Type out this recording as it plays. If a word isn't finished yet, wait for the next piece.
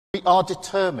We are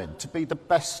determined to be the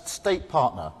best state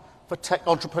partner for tech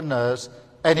entrepreneurs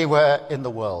anywhere in the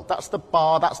world. That's the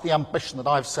bar, that's the ambition that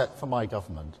I've set for my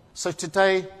government. So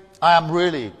today, I am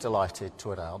really delighted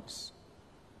to announce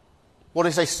what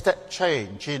is a step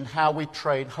change in how we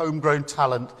train homegrown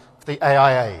talent for the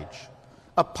AI age.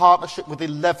 A partnership with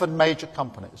 11 major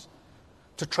companies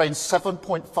to train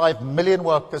 7.5 million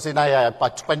workers in AI by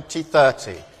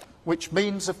 2030, which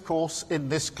means, of course, in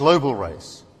this global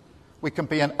race, we can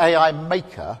be an AI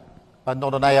maker and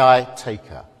not an AI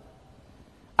taker.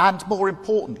 And more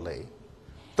importantly,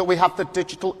 that we have the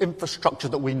digital infrastructure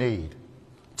that we need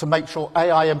to make sure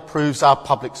AI improves our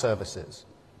public services.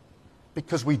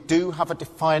 Because we do have a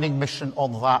defining mission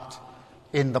on that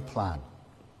in the plan.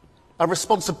 A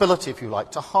responsibility, if you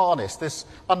like, to harness this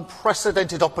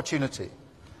unprecedented opportunity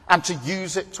and to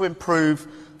use it to improve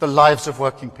the lives of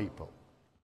working people.